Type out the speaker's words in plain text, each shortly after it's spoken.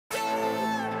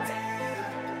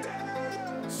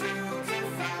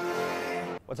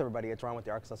What's up, everybody? It's Ron with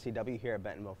the Arkansas CW here at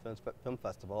Bentonville Film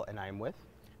Festival, and I am with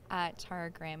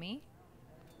Tara Grammy.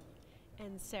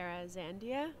 And Sara,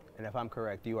 Zandieh. And if I'm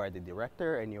correct, you are the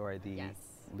director and you are the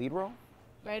lead role?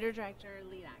 Writer, director,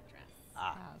 lead actress.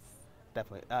 Ah, yes.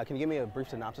 Definitely. Can you give me a brief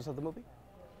synopsis of the movie?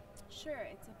 Sure.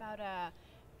 It's about a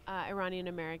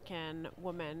Iranian-American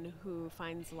woman who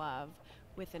finds love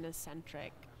with an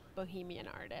eccentric bohemian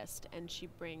artist, and she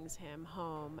brings him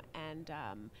home, and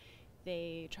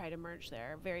they try to merge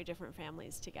their very different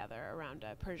families together around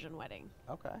a Persian wedding.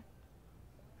 Okay.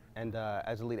 And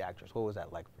as a lead actress, what was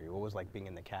that like for you? What was like being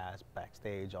in the cast,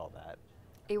 backstage, all that?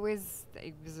 It was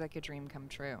like a dream come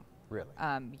true. Really?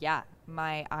 Yeah.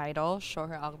 My idol,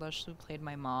 Shohreh Aghdashloo, played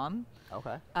my mom.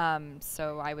 Okay.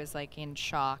 So I was like in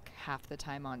shock half the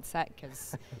time on set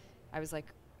because I was like,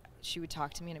 she would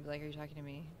talk to me and I'd be like, "Are you talking to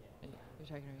me? Are you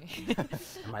talking to me?"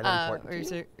 Am I that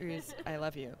important? I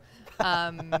love you.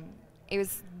 It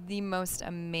was the most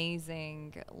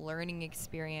amazing learning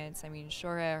experience. I mean,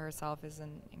 Shohreh herself is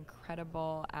an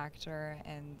incredible actor,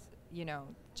 and you know,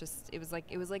 just it was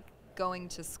like going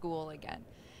to school again.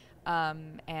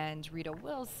 And Rita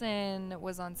Wilson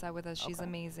was on set with us. She's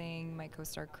amazing. My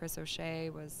co-star Chris O'Shea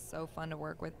was so fun to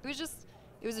work with.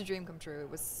 It was a dream come true. It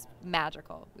was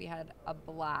magical. We had a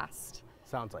blast.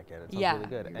 Sounds like it. It sounds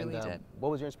really good. We really did.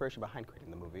 What was your inspiration behind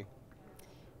creating the movie?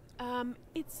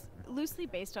 It's loosely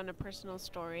based on a personal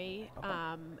story,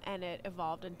 and it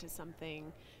evolved into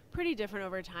something pretty different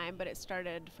over time, but it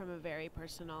started from a very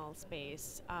personal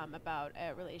space about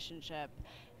a relationship.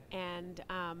 And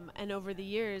over the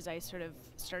years, I sort of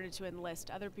started to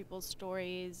enlist other people's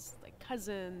stories, like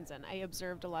cousins, and I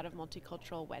observed a lot of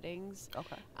multicultural weddings.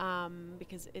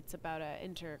 Because it's about an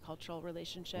intercultural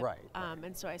relationship. Right.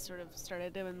 And so I sort of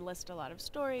started to enlist a lot of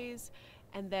stories.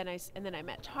 And then I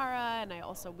met Tara, and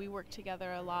we worked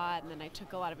together a lot, and then I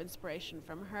took a lot of inspiration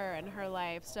from her and her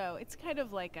life. So it's kind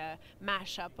of like a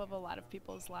mashup of a lot of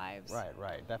people's lives.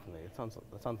 Right, definitely. It sounds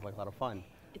like a lot of fun.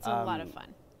 It's a lot of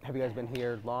fun. Have you guys been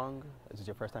here long? Is this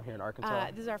your first time here in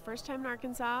Arkansas? This is our first time in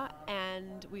Arkansas,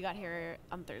 and we got here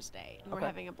on Thursday, and we're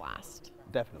having a blast.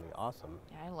 Definitely, awesome.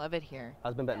 Yeah, I love it here.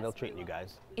 How's Bentonville treating you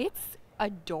guys? It's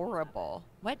adorable.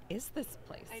 What is this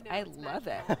place? I love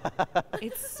it.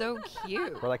 It's so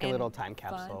cute. We're like a little time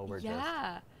capsule.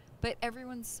 But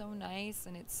everyone's so nice,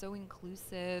 and it's so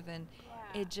inclusive, and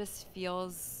it just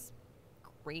feels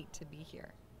great to be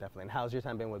here. Definitely. And how's your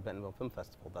time been with Bentonville Film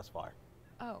Festival thus far?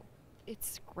 Oh,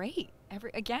 it's great.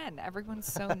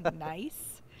 Everyone's so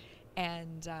nice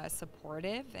and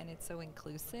supportive, and it's so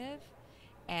inclusive,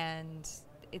 and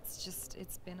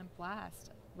it's been a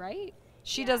blast, right?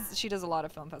 She does a lot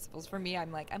of film festivals. For me,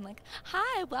 I'm like,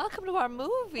 "Hi, welcome to our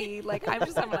movie." Like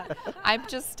I'm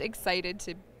just excited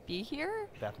to be here.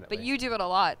 Definitely. But you do it a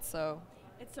lot, so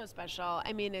it's so special.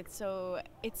 I mean, it's so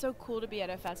cool to be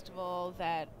at a festival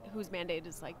whose mandate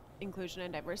is like inclusion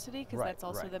and diversity, because that's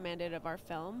also the mandate of our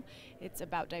film. It's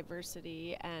about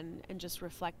diversity and just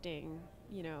reflecting,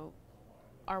 you know,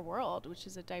 our world, which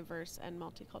is a diverse and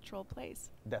multicultural place.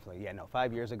 Definitely, yeah. No,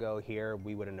 5 years ago here,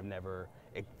 we wouldn't have never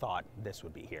thought this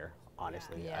would be here,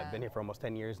 honestly. Yeah. I've been here for almost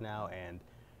 10 years now, and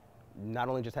not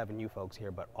only just having you folks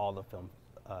here, but all the film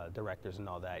directors and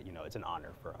all that, you know, it's an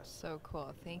honor for us. So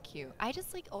cool, thank you. I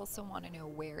just also want to know,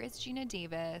 where is Geena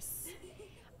Davis?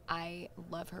 I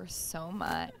love her so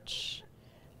much.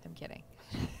 I'm kidding.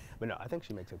 But no, I think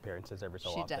she makes appearances every so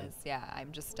often. She does, yeah.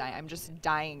 I'm just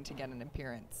dying to get an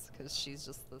appearance, because she's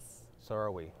just this. So are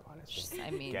we,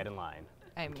 honestly. Get in line.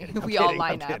 We all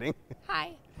line up.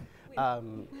 Hi.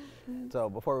 So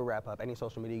before we wrap up, any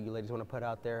social media you ladies want to put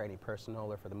out there? Any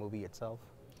personal or for the movie itself?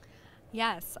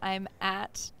 Yes, I'm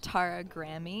at Tara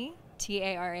Grammy,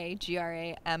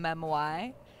 TaraGrammy.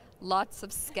 Lots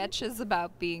of sketches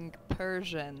about being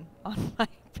Persian on my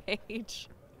page,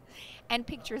 and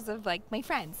pictures of like my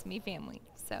friends, my family.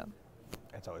 So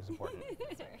that's always important.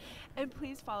 And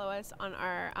please follow us on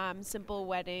our Simple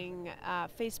Wedding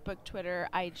Facebook, Twitter,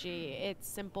 IG. It's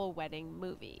Simple Wedding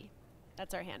Movie.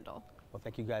 That's our handle. Well,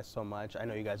 thank you guys so much. I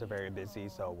know you guys are very busy,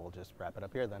 so we'll just wrap it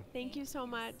up here then. Thank you so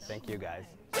much. Thank you, guys.